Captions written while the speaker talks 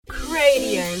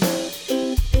Radio.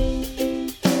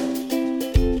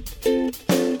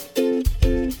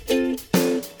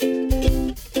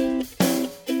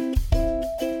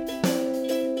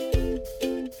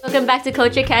 Welcome back to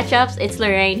Culture Catch-Ups. It's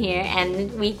Lorraine here,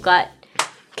 and we've got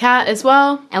Kat as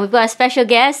well. And we've got a special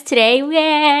guest today.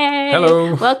 Yay!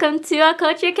 Hello. Welcome to our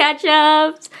Culture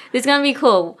Catch-Ups. This is going to be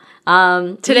cool.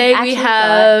 Today we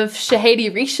have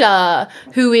Shahidi Risha,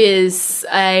 who is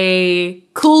a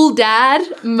cool dad,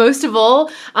 most of all,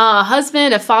 a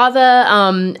husband, a father,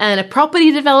 and a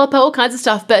property developer, all kinds of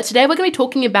stuff. But today we're going to be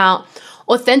talking about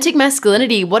authentic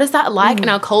masculinity. What is that like in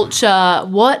our culture?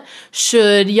 What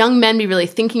should young men be really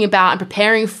thinking about and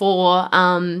preparing for?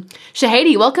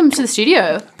 Shahidi, welcome to the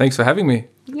studio. Thanks for having me.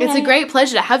 Yay. It's a great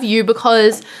pleasure to have you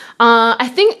because I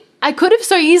think I could have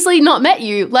so easily not met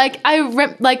you.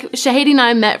 Shahidi and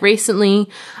I met recently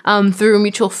through a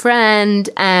mutual friend,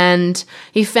 and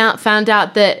he found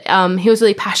out that he was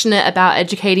really passionate about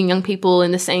educating young people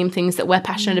in the same things that we're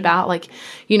passionate about,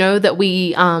 that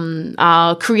we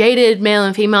are created male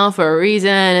and female for a reason,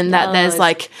 and that there's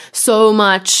so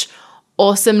much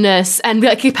awesomeness and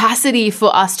capacity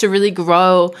for us to really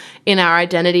grow in our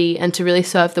identity and to really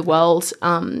serve the world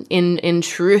in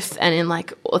truth and in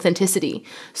authenticity.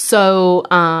 So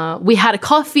we had a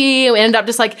coffee, we ended up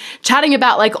just chatting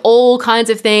about all kinds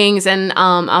of things, and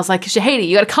I was like, Shahidi,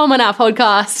 you got to come on our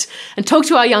podcast and talk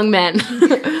to our young men.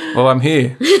 Well, I'm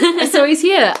here. So he's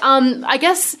here. I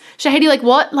guess, Shahidi,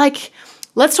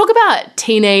 let's talk about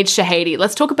teenage Shahidi.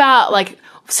 Let's talk about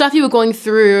stuff you were going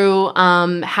through.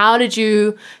 How did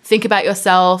you think about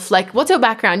yourself? What's your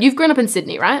background? You've grown up in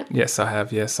Sydney, right? Yes, I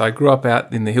have. Yes, I grew up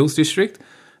out in the Hills District,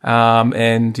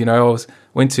 and I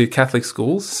went to Catholic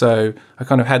schools, so I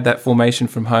kind of had that formation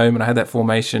from home, and I had that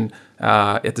formation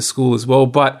at the school as well.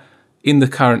 But in the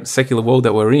current secular world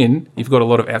that we're in, you've got a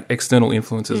lot of external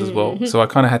influences as well. So I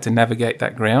kind of had to navigate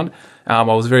that ground. I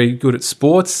was very good at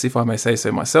sports, if I may say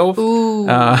so myself. Ooh.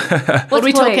 What are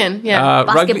we talking? Yeah.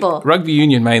 Basketball. Rugby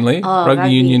union mainly. Oh, rugby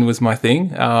rugby union was my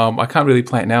thing. I can't really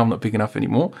play it now. I'm not big enough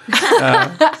anymore.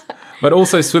 But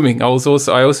also swimming. I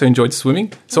also enjoyed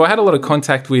swimming. So I had a lot of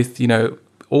contact with,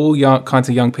 all kinds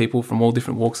of young people from all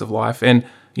different walks of life. And,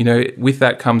 with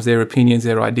that comes their opinions,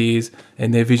 their ideas,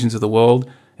 and their visions of the world.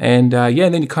 And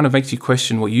and then it kind of makes you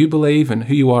question what you believe and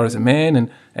who you are as a man,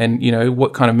 and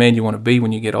what kind of man you want to be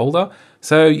when you get older.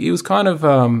 So it was kind of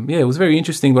it was very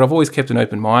interesting. But I've always kept an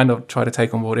open mind. I'll try to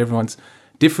take on board everyone's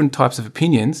different types of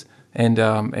opinions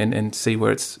and see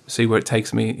where it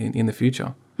takes me in the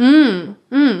future.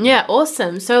 Yeah,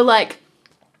 awesome. So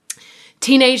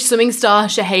teenage swimming star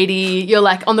Shahidi, you're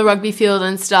on the rugby field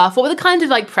and stuff. What were the kind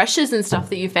of pressures and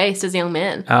stuff that you faced as a young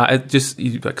man? Just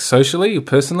socially,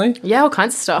 personally. Yeah, all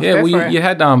kinds of stuff. Yeah, you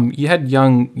had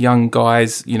young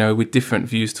guys, with different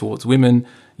views towards women,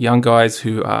 young guys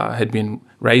who had been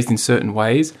raised in certain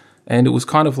ways, and it was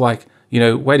kind of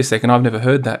wait a second, I've never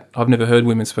heard that. I've never heard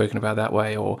women spoken about that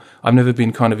way, or I've never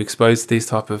been kind of exposed to these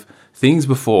type of things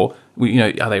before.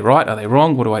 Are they right? Are they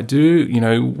wrong? What do I do?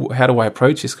 How do I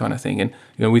approach this kind of thing? And,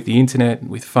 with the internet,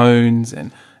 with phones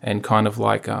and kind of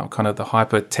kind of the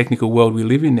hyper technical world we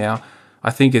live in now,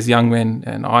 I think as young men,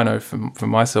 and I know from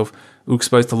myself, we're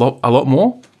exposed to a lot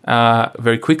more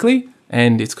very quickly,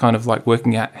 and it's kind of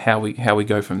working out how we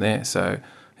go from there. So,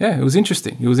 yeah, it was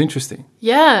interesting.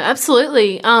 Yeah,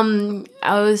 absolutely.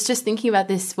 I was just thinking about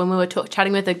this when we were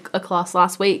chatting with a class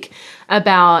last week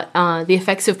about the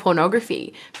effects of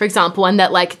pornography, for example, and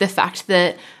that the fact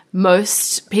that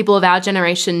most people of our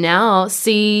generation now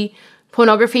see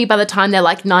pornography by the time they're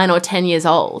 9 or 10 years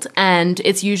old, and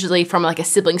it's usually from a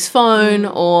sibling's phone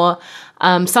or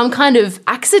some kind of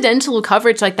accidental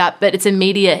coverage like that, but it's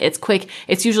immediate, it's quick,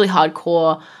 it's usually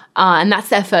hardcore. And that's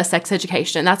their first sex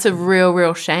education. That's a real,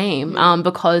 real shame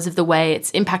because of the way it's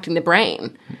impacting the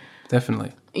brain.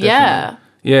 Definitely. Yeah.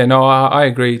 Yeah, no, I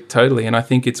agree totally. And I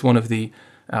think it's one of the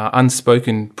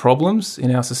unspoken problems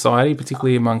in our society,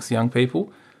 particularly amongst young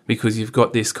people, because you've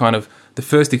got this kind of the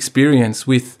first experience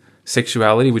with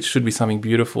sexuality, which should be something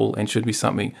beautiful and should be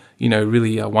something,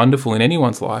 really wonderful in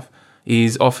anyone's life,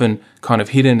 is often kind of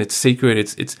hidden, it's secret,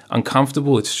 it's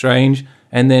uncomfortable, it's strange,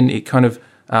 and then it kind of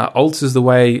alters the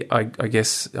way, I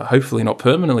guess, hopefully not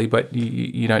permanently, but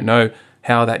you don't know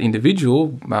how that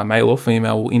individual, male or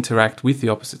female, will interact with the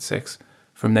opposite sex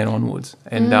from then onwards.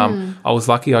 And I was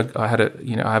lucky. I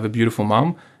have a beautiful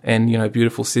mum and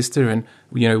beautiful sister, and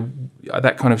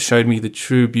that kind of showed me the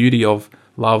true beauty of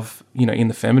love, in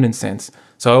the feminine sense.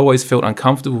 So I always felt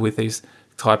uncomfortable with these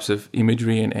types of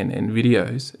imagery and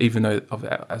videos, even though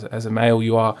as a male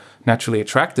you are naturally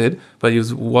attracted, but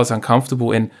it was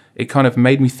uncomfortable, and it kind of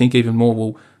made me think even more,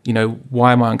 well,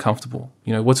 why am I uncomfortable?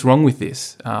 What's wrong with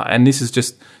this? And this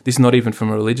is not even from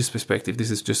a religious perspective.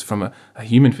 This is just from a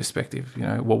human perspective.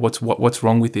 What's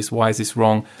wrong with this? Why is this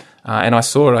wrong? And I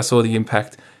saw it. I saw the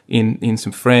impact in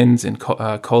some friends and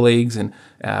colleagues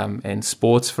and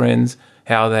sports friends,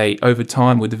 how they over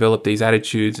time would develop these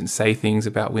attitudes and say things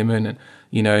about women,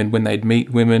 and when they'd meet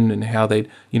women and how they'd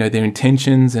their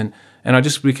intentions, and I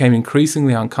just became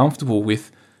increasingly uncomfortable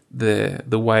with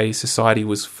the way society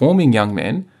was forming young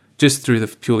men just through the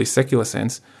purely secular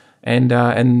sense, and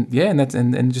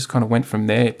just kind of went from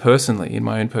there personally in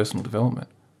my own personal development.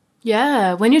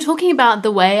 Yeah, when you're talking about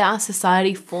the way our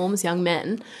society forms young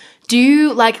men,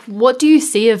 what do you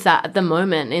see of that at the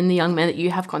moment in the young men that you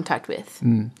have contact with?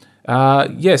 So a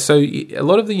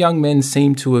lot of the young men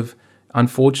seem to have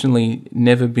unfortunately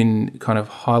never been kind of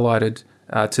highlighted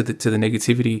to the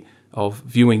negativity of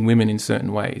viewing women in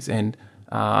certain ways, and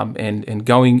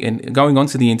going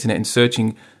onto the internet and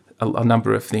searching a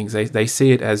number of things. They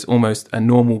see it as almost a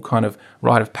normal kind of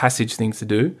rite of passage thing to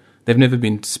do. They've never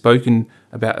been spoken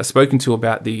to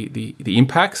about the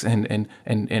impacts and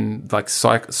like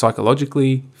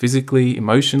psychologically, physically,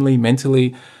 emotionally,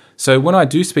 mentally. So when I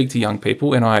do speak to young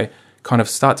people and I kind of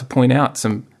start to point out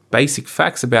some basic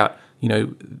facts about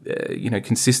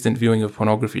consistent viewing of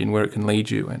pornography and where it can lead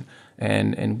you,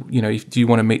 and do you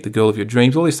want to meet the girl of your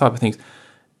dreams, all these type of things,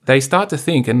 they start to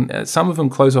think, and some of them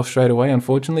close off straight away,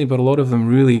 unfortunately, but a lot of them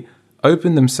really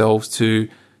open themselves to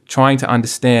trying to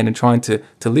understand and trying to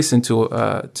listen to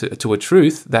a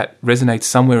truth that resonates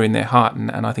somewhere in their heart,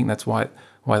 and I think that's why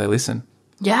they listen.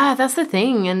 Yeah, that's the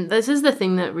thing, and this is the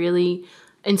thing that really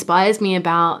inspires me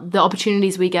about the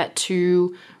opportunities we get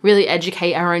to really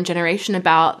educate our own generation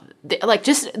about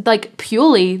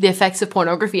purely the effects of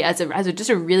pornography as just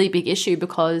a really big issue,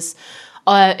 because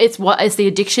it's the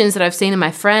addictions that I've seen in my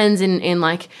friends,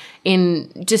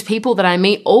 in just people that I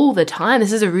meet all the time.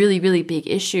 This is a really, really big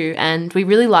issue, and we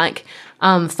really like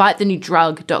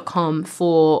fightthenewdrug.com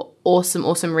for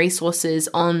awesome resources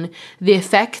on the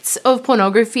effects of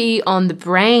pornography on the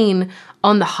brain,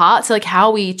 on the heart, so like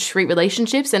how we treat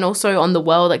relationships, and also on the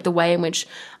world, like the way in which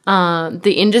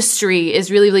the industry is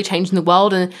really, really changing the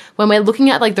world. And when we're looking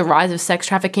at like the rise of sex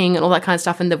trafficking and all that kind of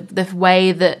stuff, and the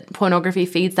way that pornography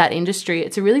feeds that industry,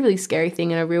 it's a really, really scary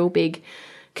thing and a real big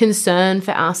concern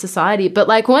for our society. But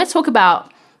like when I talk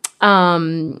about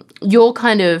your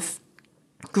kind of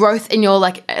growth in your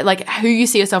like who you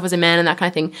see yourself as a man and that kind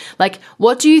of thing, like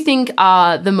what do you think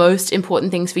are the most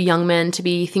important things for young men to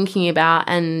be thinking about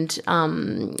and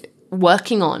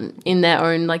working on in their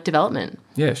own like development?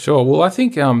 Yeah, sure. Well, I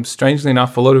think strangely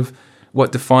enough, a lot of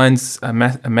what defines a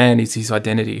man is his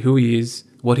identity, who he is,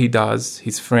 what he does,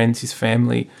 his friends, his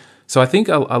family. So I think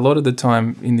a lot of the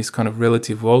time in this kind of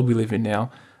relative world we live in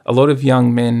now, a lot of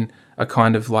young men are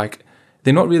kind of like,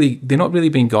 they're not really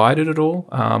being guided at all.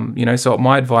 So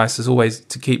my advice is always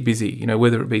to keep busy,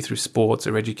 whether it be through sports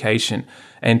or education,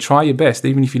 and try your best,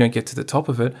 even if you don't get to the top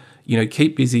of it,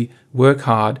 keep busy, work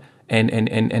hard,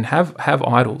 and have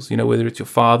idols, whether it's your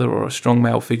father or a strong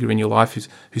male figure in your life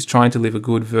who's trying to live a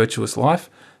good, virtuous life.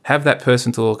 Have that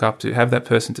person to look up to, have that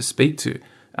person to speak to.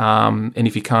 And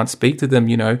if you can't speak to them,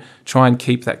 try and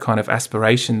keep that kind of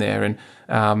aspiration there.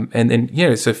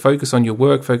 So focus on your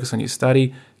work, focus on your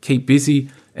study, keep busy,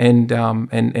 and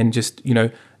just,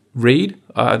 read.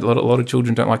 A lot of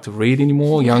children don't like to read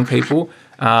anymore, young people.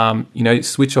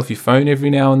 Switch off your phone every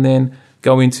now and then,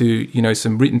 go into,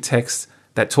 some written texts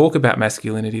that talk about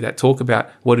masculinity, that talk about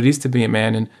what it is to be a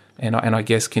man, and I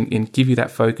guess can give you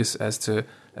that focus as to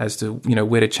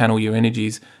where to channel your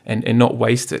energies and not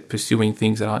waste it pursuing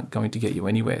things that aren't going to get you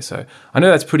anywhere. So I know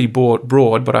that's pretty broad,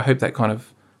 but I hope that kind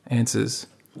of answers.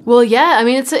 Well, yeah, I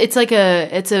mean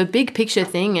it's a big picture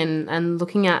thing, and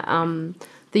looking at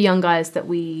the young guys that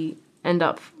we end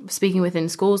up speaking with in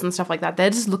schools and stuff like that,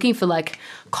 they're just looking for like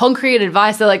concrete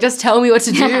advice. They're like, just tell me what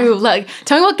to do. Like,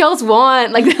 tell me what girls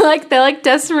want. Like they're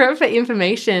desperate for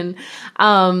information.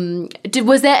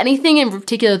 Was there anything in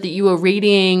particular that you were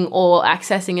reading or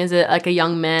accessing as a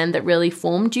young man that really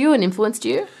formed you and influenced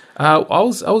you?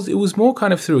 It was more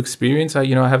kind of through experience. I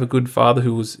have a good father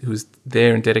who was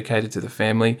there and dedicated to the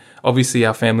family. Obviously,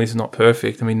 our family is not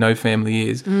perfect. I mean, no family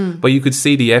is, but you could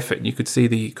see the effort. You could see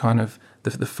the kind of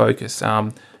the focus.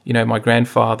 My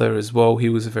grandfather as well, he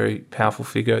was a very powerful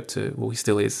figure he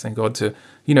still is, thank God, to,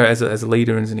 as a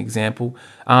leader and as an example.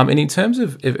 And in terms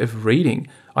of reading,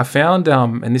 I found,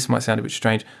 and this might sound a bit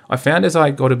strange, I found as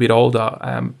I got a bit older,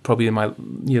 probably in my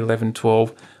year 11,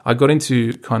 12, I got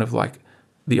into kind of like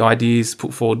the ideas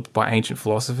put forward by ancient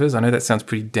philosophers. I know that sounds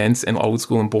pretty dense and old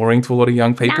school and boring to a lot of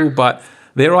young people, but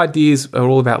their ideas are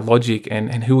all about logic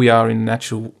and who we are in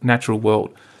the natural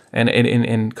world.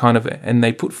 and kind of, and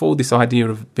they put forward this idea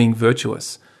of being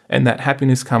virtuous, and that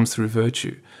happiness comes through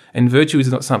virtue. And virtue is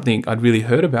not something I'd really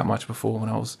heard about much before when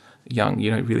I was young.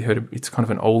 You don't really heard of, it's kind of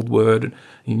an old word,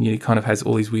 and it kind of has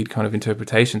all these weird kind of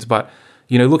interpretations. But,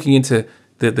 looking into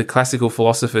the classical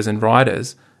philosophers and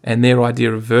writers and their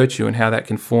idea of virtue and how that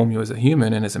can form you as a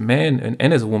human and as a man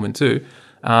and as a woman too,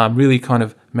 really kind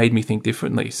of made me think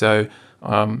differently. So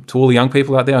to all the young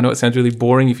people out there, I know it sounds really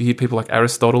boring if you hear people like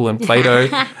Aristotle and Plato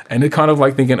and they're kind of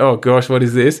like thinking, oh gosh, what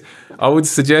is this? I would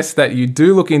suggest that you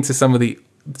do look into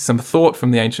some thought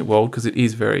from the ancient world, because it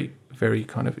is very, very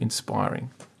kind of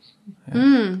inspiring.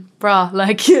 Bruh,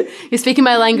 like you're speaking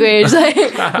my language, like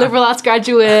liberal arts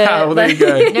graduate. Well, there you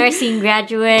go. Nursing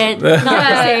graduate, not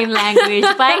the same language,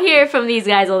 but I hear from these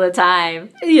guys all the time.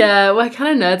 Yeah, we're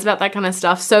kind of nerds about that kind of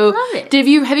stuff. So, Love it.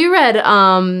 have you read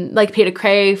like Peter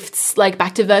Kraft's like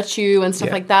Back to Virtue and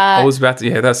stuff like that? I was about to.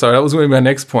 Yeah, that was going to be my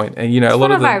next point. And a lot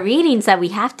One of of our readings that we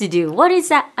have to do. What is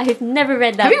that? I have never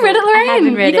read that. Have you read it, Lorraine? I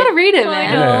haven't read You got to read it, Oh,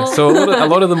 man. I know. Yeah, so a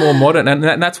lot of the more modern, and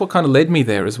that's what kind of led me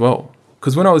there as well.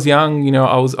 Because when I was young,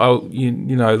 I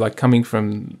like coming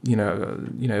from,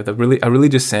 a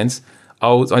religious sense,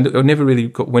 I never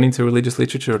really went into religious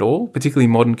literature at all, particularly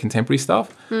modern contemporary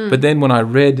stuff. But then when I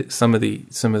read some of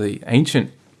the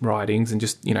ancient writings and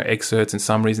just excerpts and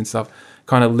summaries and stuff,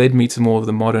 kind of led me to more of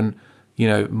the modern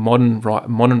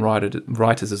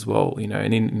writers as well.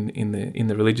 And in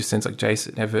the religious sense, like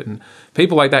Jason Everett and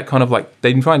people like that, kind of like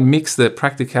they try and mix the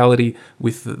practicality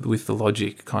with the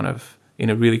logic, kind of in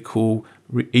a really cool,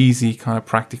 easy, kind of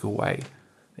practical way.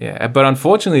 Yeah, but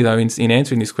unfortunately, though, in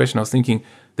answering this question, I was thinking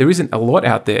there isn't a lot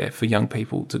out there for young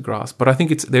people to grasp. But I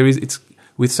think it's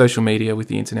with social media, with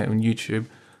the internet and YouTube.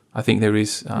 I think there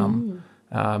is,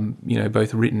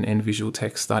 both written and visual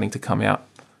text starting to come out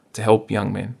to help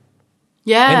young men.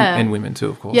 Yeah. And women too,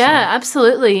 of course. Yeah,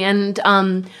 absolutely. And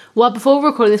before we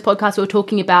recorded this podcast, we were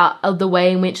talking about the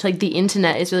way in which like the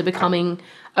internet is really becoming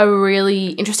a really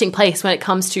interesting place when it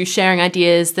comes to sharing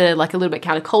ideas that are like a little bit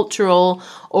countercultural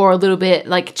or a little bit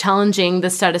like challenging the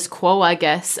status quo, I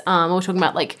guess. We're talking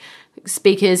about like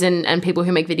speakers and people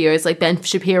who make videos like Ben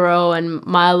Shapiro and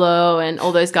Milo and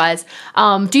all those guys.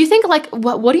 Do you think like,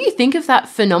 what do you think of that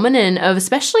phenomenon of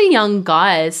especially young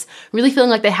guys really feeling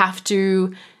like they have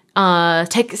to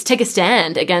take a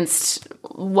stand against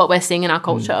what we're seeing in our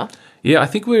culture? Yeah, I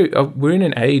think we're in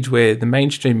an age where the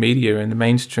mainstream media and the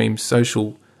mainstream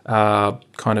social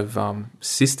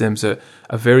systems are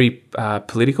very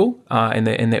political, and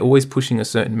they're always pushing a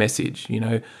certain message.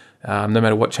 No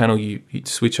matter what channel you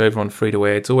switch over on free to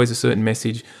air, it's always a certain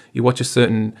message. You watch a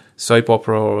certain soap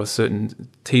opera or a certain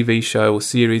TV show or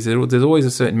series, there's always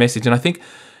a certain message. And I think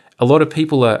a lot of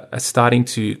people are starting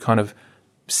to kind of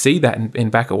see that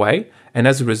and back away. And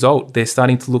as a result, they're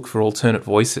starting to look for alternate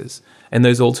voices. And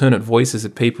those alternate voices are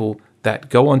people that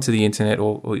go onto the internet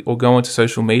or go onto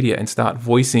social media and start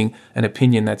voicing an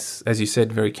opinion that's, as you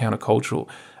said, very countercultural.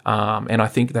 And I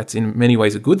think that's in many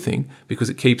ways a good thing, because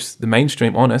it keeps the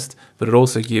mainstream honest, but it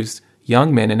also gives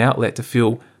young men an outlet to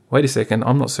feel, wait a second,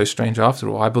 I'm not so strange after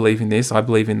all. I believe in this, I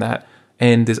believe in that.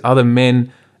 And there's other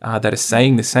men that are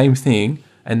saying the same thing,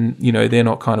 and, they're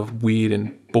not kind of weird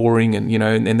and boring and,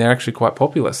 and they're actually quite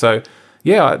popular. So,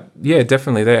 yeah,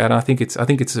 definitely there. And I think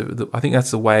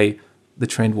that's the way the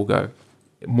trend will go,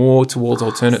 more towards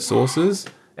alternate sources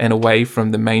and away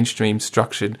from the mainstream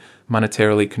structured,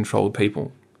 monetarily controlled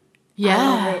people.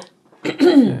 Yeah.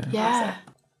 Yeah.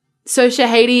 So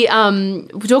Shahidi,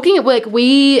 talking like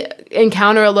we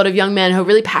encounter a lot of young men who are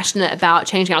really passionate about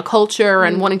changing our culture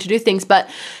and wanting to do things, but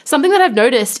something that I've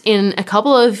noticed in a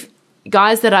couple of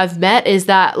guys that I've met is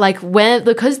that like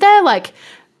because they're like,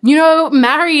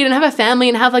 married and have a family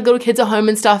and have like little kids at home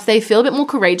and stuff, they feel a bit more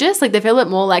courageous. Like they feel a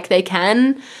bit more like they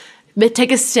can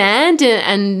take a stand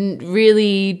and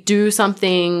really do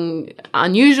something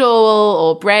unusual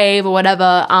or brave or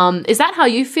whatever. Is that how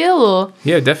you feel? Or?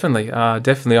 Yeah, definitely.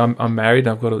 Definitely. I'm married.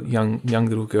 I've got a young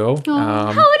little girl. How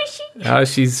old is she?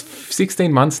 She's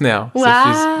 16 months now. Wow.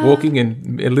 So she's walking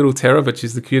in a little terror, but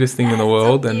she's the cutest thing in the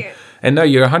world. So cute. And no,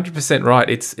 you're 100% right.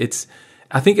 It's.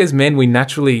 I think as men, we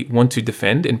naturally want to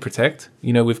defend and protect.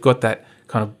 We've got that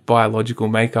kind of biological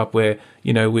makeup where,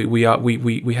 we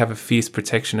have a fierce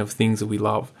protection of things that we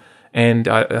love. And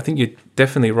I think you're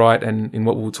definitely right, and in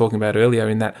what we were talking about earlier,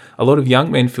 in that a lot of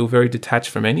young men feel very detached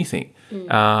from anything,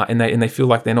 and they feel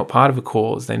like they're not part of a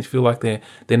cause. They feel like they're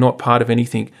not part of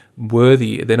anything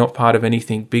worthy. They're not part of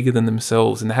anything bigger than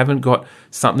themselves, and they haven't got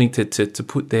something to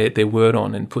put their word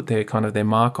on and put their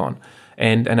mark on.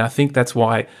 And I think that's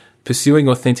why pursuing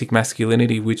authentic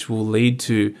masculinity, which will lead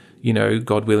to,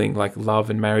 God willing, like love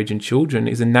and marriage and children,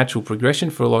 is a natural progression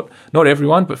for not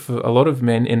everyone, but for a lot of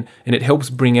men. And it helps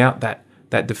bring out that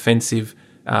defensive,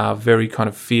 very kind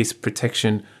of fierce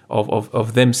protection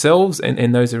of themselves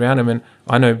and those around them. And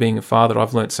I know, being a father,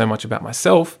 I've learned so much about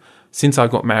myself since I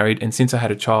got married and since I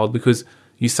had a child, because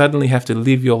you suddenly have to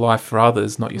live your life for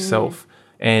others, not yourself.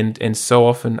 And so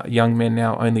often young men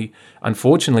now only,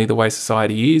 unfortunately, the way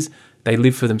society is, they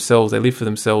live for themselves.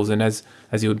 And as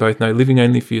you would both know, living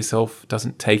only for yourself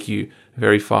doesn't take you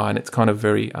very far, and it's kind of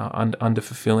very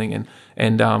under-fulfilling.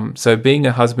 And so being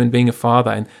a husband, being a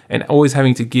father, and always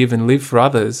having to give and live for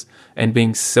others, and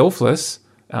being selfless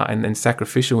and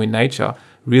sacrificial in nature,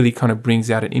 really kind of brings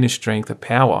out an inner strength, a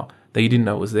power that you didn't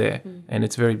know was there. And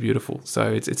it's very beautiful.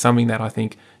 So it's something that I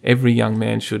think every young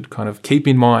man should kind of keep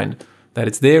in mind, that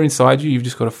it's there inside you. You've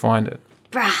just got to find it.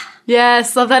 Brah.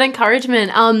 Yes, love that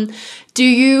encouragement. How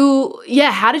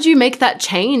did you make that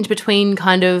change between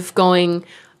kind of going,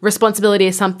 responsibility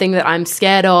is something that I'm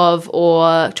scared of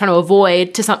or trying to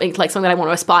avoid, to something like something that I want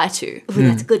to aspire to? Ooh,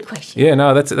 that's a good question. Yeah,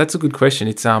 no, that's a good question.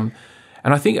 It's and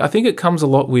I think it comes a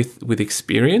lot with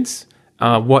experience.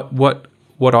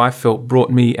 What I felt brought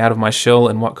me out of my shell,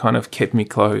 and what kind of kept me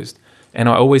closed. And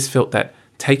I always felt that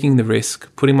taking the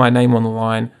risk, putting my name on the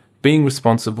line, being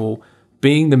responsible,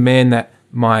 being the man that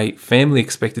my family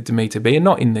expected me to be, and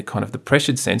not in the kind of the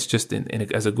pressured sense, just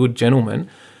as a good gentleman,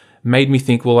 made me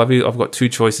think, well, I've got two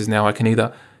choices now. I can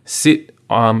either sit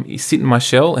in my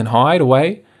shell and hide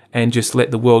away and just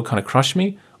let the world kind of crush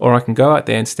me, or I can go out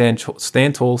there and stand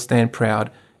tall, stand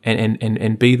proud,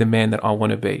 and be the man that I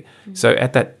want to be. So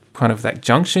at that kind of that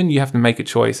junction, you have to make a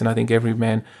choice, and I think every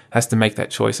man has to make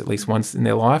that choice at least once in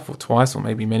their life, or twice, or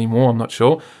maybe many more, I'm not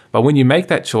sure. But when you make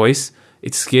that choice,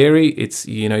 it's scary. It's,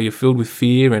 you're filled with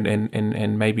fear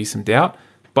and maybe some doubt.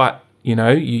 But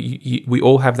we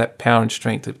all have that power and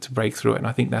strength to break through it. And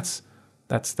I think that's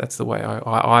the way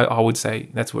I would say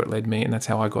that's where it led me, and that's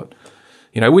how I got.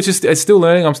 Which is it's still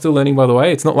learning. I'm still learning, by the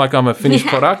way. It's not like I'm a finished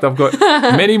product. I've got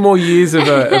many more years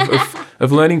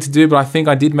of learning to do. But I think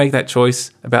I did make that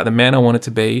choice about the man I wanted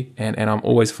to be, and I'm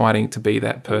always fighting to be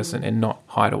that person and not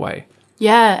hide away.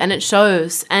 Yeah, and it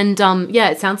shows. And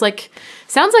it sounds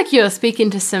like you're speaking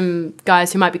to some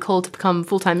guys who might be called to become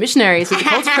full-time missionaries with the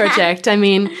Culture Project. I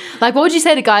mean, like, what would you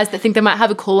say to guys that think they might have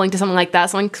a calling to something like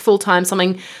that, something full-time,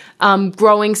 something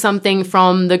growing something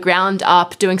from the ground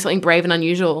up, doing something brave and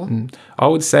unusual? I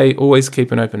would say always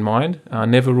keep an open mind,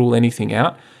 never rule anything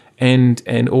out,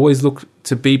 and always look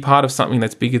to be part of something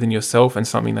that's bigger than yourself and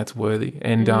something that's worthy.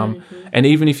 And and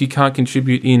even if you can't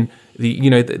contribute in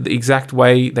the exact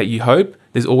way that you hope,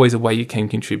 there's always a way you can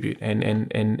contribute,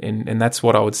 and that's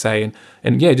what I would say.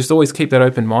 And just always keep that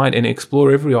open mind and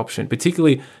explore every option,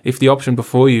 particularly if the option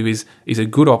before you is a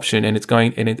good option, and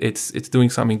it's doing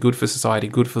something good for society,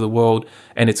 good for the world,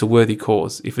 and it's a worthy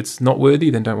cause. If it's not worthy,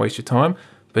 then don't waste your time.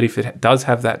 But if it does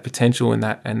have that potential and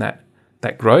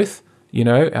that growth,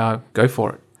 go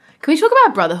for it. Can we talk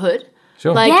about brotherhood?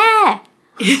 Sure. Yeah.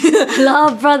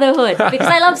 Love brotherhood, because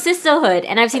I love sisterhood,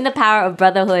 and I've seen the power of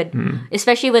brotherhood,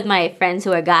 especially with my friends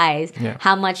who are guys,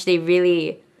 how much they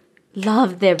really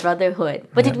love their brotherhood.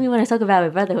 What did we want to talk about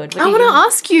with brotherhood? I want to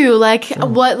ask you,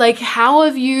 how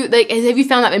have you, have you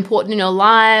found that important in your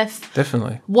life?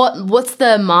 Definitely. What's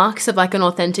the marks of like an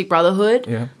authentic brotherhood?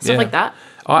 Stuff like that?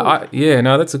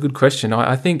 That's a good question.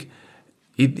 I think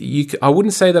I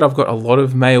wouldn't say that I've got a lot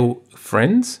of male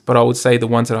friends, but I would say the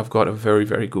ones that I've got are very,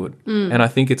 very good. And I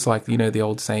think it's like, the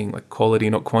old saying, like quality,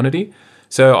 not quantity.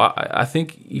 So I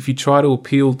think if you try to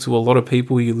appeal to a lot of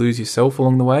people, you lose yourself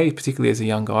along the way, particularly as a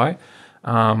young guy.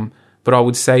 But I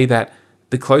would say that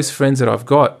the close friends that I've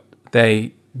got,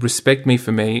 they respect me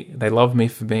for me, they love me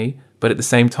for me, but at the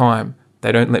same time,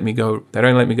 they don't let me go. They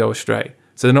don't let me go astray.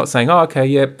 So they're not saying, "Oh, okay,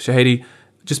 Shahidi,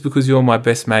 just because you're my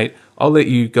best mate, I'll let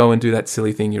you go and do that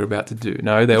silly thing you're about to do."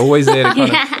 No, they're always there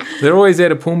to they're always there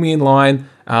to pull me in line.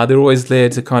 They're always there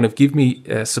to kind of give me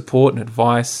support and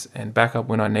advice and backup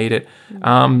when I need it.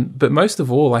 But most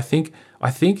of all, I think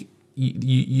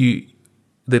you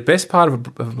the best part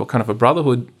of a kind of a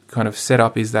brotherhood kind of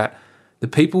setup is that the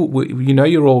people,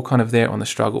 you're all kind of there on the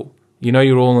struggle.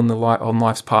 You're all on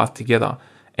life's path together,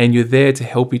 and you're there to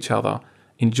help each other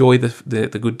enjoy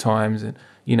the good times and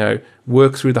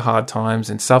work through the hard times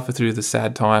and suffer through the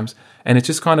sad times. And it's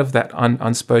just kind of that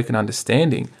unspoken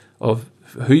understanding of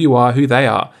who you are, who they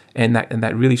are, and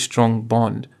that really strong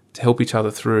bond to help each other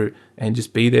through and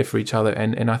just be there for each other.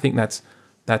 And I think that's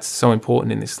so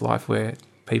important in this life where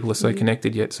people are so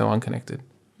connected yet so unconnected.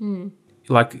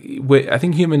 I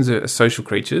think humans are social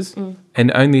creatures,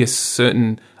 and only a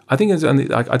certain I think it's only,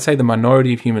 like, I'd say the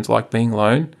minority of humans like being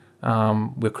alone.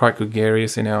 We're quite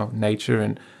gregarious in our nature,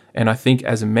 and I think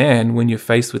as a man, when you're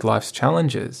faced with life's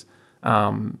challenges,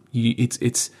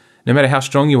 it's no matter how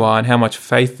strong you are and how much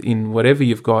faith in whatever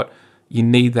you've got, you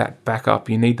need that backup.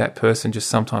 You need that person just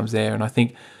sometimes there. And I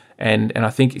think, and I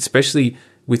think especially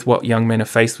with what young men are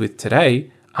faced with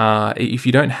today, if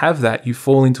you don't have that, you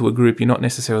fall into a group you're not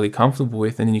necessarily comfortable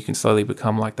with, and then you can slowly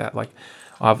become like that. Like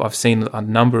I've seen a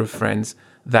number of friends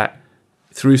that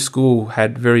through school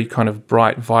had very kind of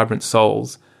bright, vibrant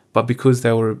souls, but because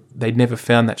they'd never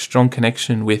found that strong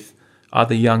connection with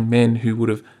other young men who would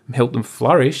have helped them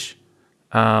flourish,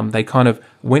 they kind of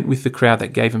went with the crowd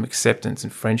that gave them acceptance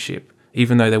and friendship,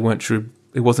 even though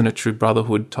it wasn't a true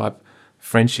brotherhood type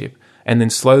friendship. And then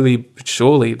slowly but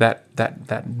surely that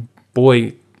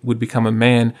boy would become a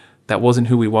man that wasn't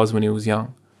who he was when he was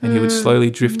young. And he would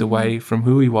slowly drift away from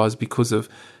who he was because of,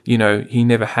 he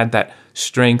never had that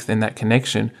strength and that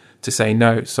connection to say,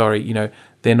 no, sorry,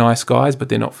 they're nice guys, but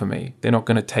they're not for me. They're not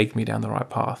going to take me down the right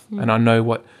path. And I know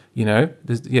what,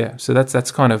 so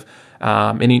that's kind of,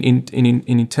 and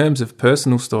in terms of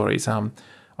personal stories,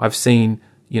 I've seen,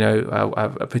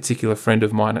 a particular friend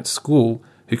of mine at school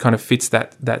who kind of fits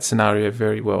that scenario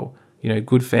very well.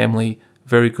 Good family,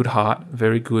 very good heart,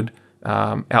 very good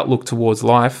outlook towards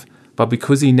life. But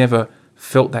because he never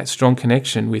felt that strong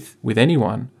connection with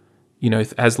anyone,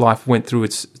 as life went through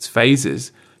its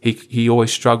phases, he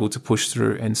always struggled to push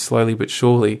through. And slowly but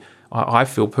surely, I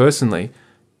feel personally,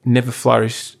 never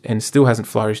flourished and still hasn't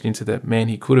flourished into the man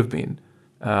he could have been,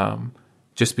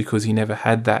 just because he never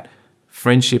had that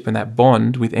friendship and that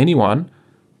bond with anyone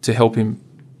to help him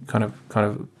kind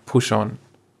of push on.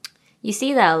 You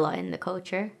see that a lot in the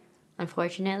culture,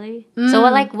 unfortunately. So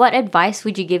what advice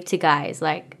would you give to guys,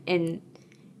 like in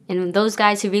those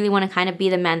guys who really want to kind of be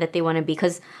the man that they want to be?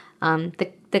 Because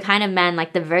the kind of man,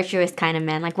 like the virtuous kind of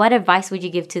man, like what advice would you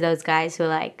give to those guys who are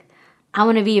like, I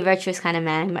want to be a virtuous kind of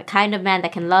man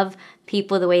that can love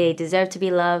people the way they deserve to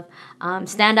be loved,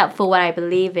 stand up for what I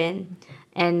believe in,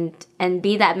 and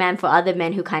be that man for other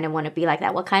men who kind of want to be like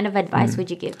that? What kind of advice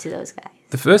would you give to those guys?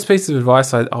 The first piece of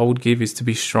advice I would give is to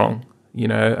be strong,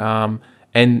 and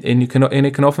it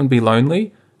can often be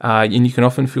lonely, and you can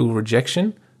often feel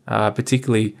rejection,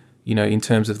 particularly, in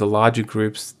terms of the larger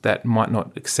groups that might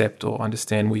not accept or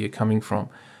understand where you're coming from.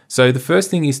 So the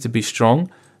first thing is to be strong.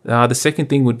 The second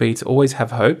thing would be to always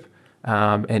have hope,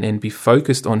 and be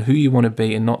focused on who you want to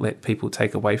be and not let people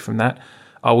take away from that.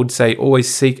 I would say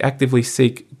always actively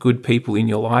seek good people in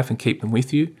your life and keep them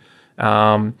with you.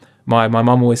 My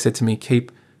mum always said to me,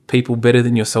 keep people better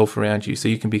than yourself around you so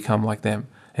you can become like them.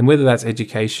 And whether that's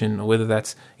education or whether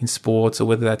that's in sports or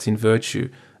whether that's in virtue,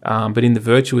 but in the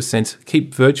virtuous sense,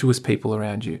 keep virtuous people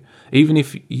around you. Even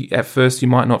if at first you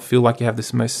might not feel like you have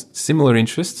the most similar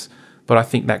interests, but I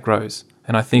think that grows.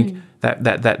 And I think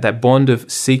that bond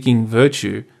of seeking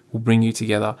virtue will bring you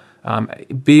together.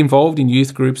 Be involved in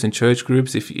youth groups and church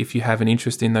groups if you have an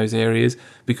interest in those areas,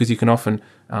 because you can often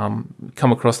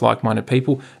come across like-minded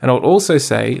people. And I would also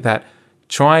say that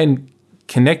try and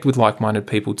connect with like-minded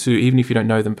people too, even if you don't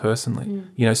know them personally.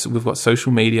 So we've got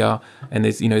social media, and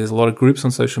there's a lot of groups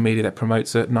on social media that promote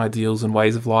certain ideals and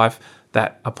ways of life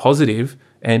that are positive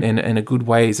and are good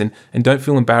ways. And don't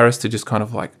feel embarrassed to just kind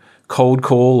of like cold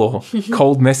call or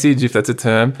cold message, if that's a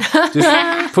term.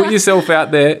 Just put yourself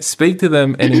out there, speak to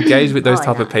them, and engage with those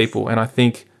type of people. And I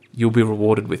think you'll be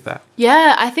rewarded with that.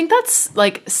 Yeah, I think that's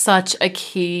like such a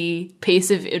key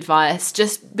piece of advice,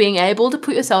 just being able to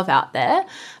put yourself out there,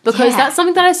 because that's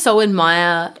something that I so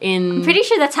admire in I'm pretty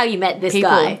sure that's how you met this people.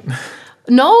 guy.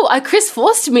 No, Chris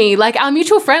forced me. Like, our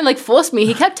mutual friend, forced me.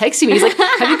 He kept texting me. He's like,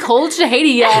 have you called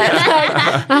Shahidi yet?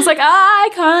 And I was like,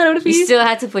 I can't. You still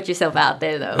had to put yourself out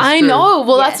there, though. I know.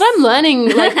 Well, that's what I'm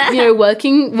learning.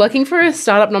 Working for a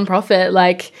startup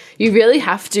nonprofit, you really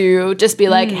have to just be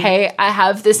like, hey, I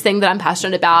have this thing that I'm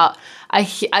passionate about. I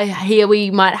hear we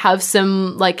might have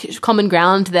some common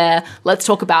ground there. Let's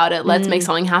talk about it. Let's make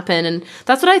something happen. And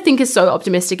that's what I think is so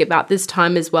optimistic about this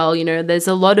time as well. There's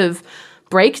a lot of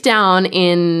breakdown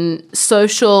in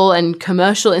social and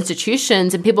commercial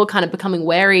institutions, and people kind of becoming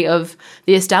wary of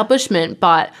the establishment,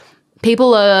 but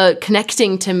people are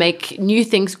connecting to make new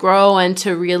things grow and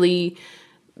to really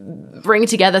bring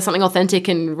together something authentic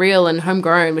and real and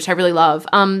homegrown, which I really love.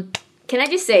 Can I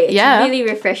just say, it's really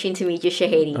refreshing to meet you,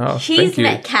 Shahidi. Oh, She's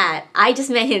met Kat. I just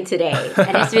met him today.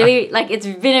 And it's really, it's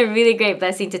been a really great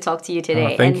blessing to talk to you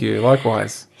today. Oh, thank you.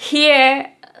 Likewise. Here,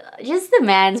 just the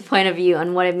man's point of view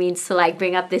on what it means to like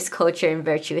bring up this culture and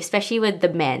virtue, especially with the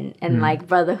men and like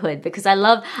brotherhood, because I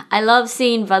love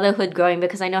seeing brotherhood growing,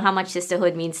 because I know how much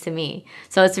sisterhood means to me.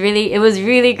 So it was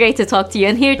really great to talk to you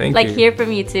and hear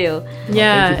from you too.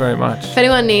 Yeah. Thank you very much. If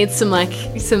anyone needs some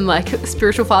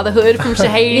spiritual fatherhood from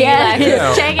Shahidi,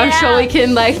 check it I'm sure out. we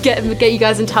can like get you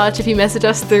guys in touch if you message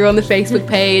us through on the Facebook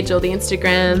page or the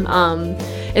Instagram.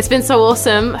 It's been so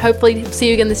awesome. Hopefully see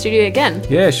you again in the studio again.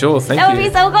 Yeah, sure. Thank you. That would be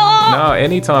so cool. No,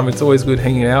 anytime. It's always good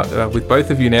hanging out with both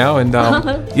of you now. And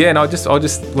and I'll just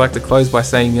like to close by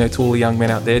saying, to all the young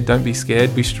men out there, don't be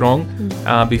scared, be strong,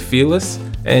 be fearless.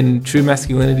 And true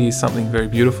masculinity is something very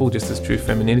beautiful, just as true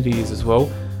femininity is as well.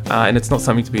 And it's not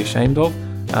something to be ashamed of,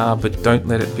 but don't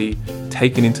let it be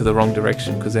taken into the wrong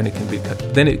direction, because then it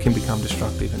can become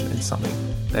destructive and something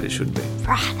that it shouldn't be.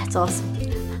 That's awesome.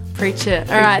 Preach it.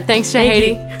 All right. Thanks,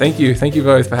 Shahidi. Thank you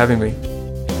both for having me.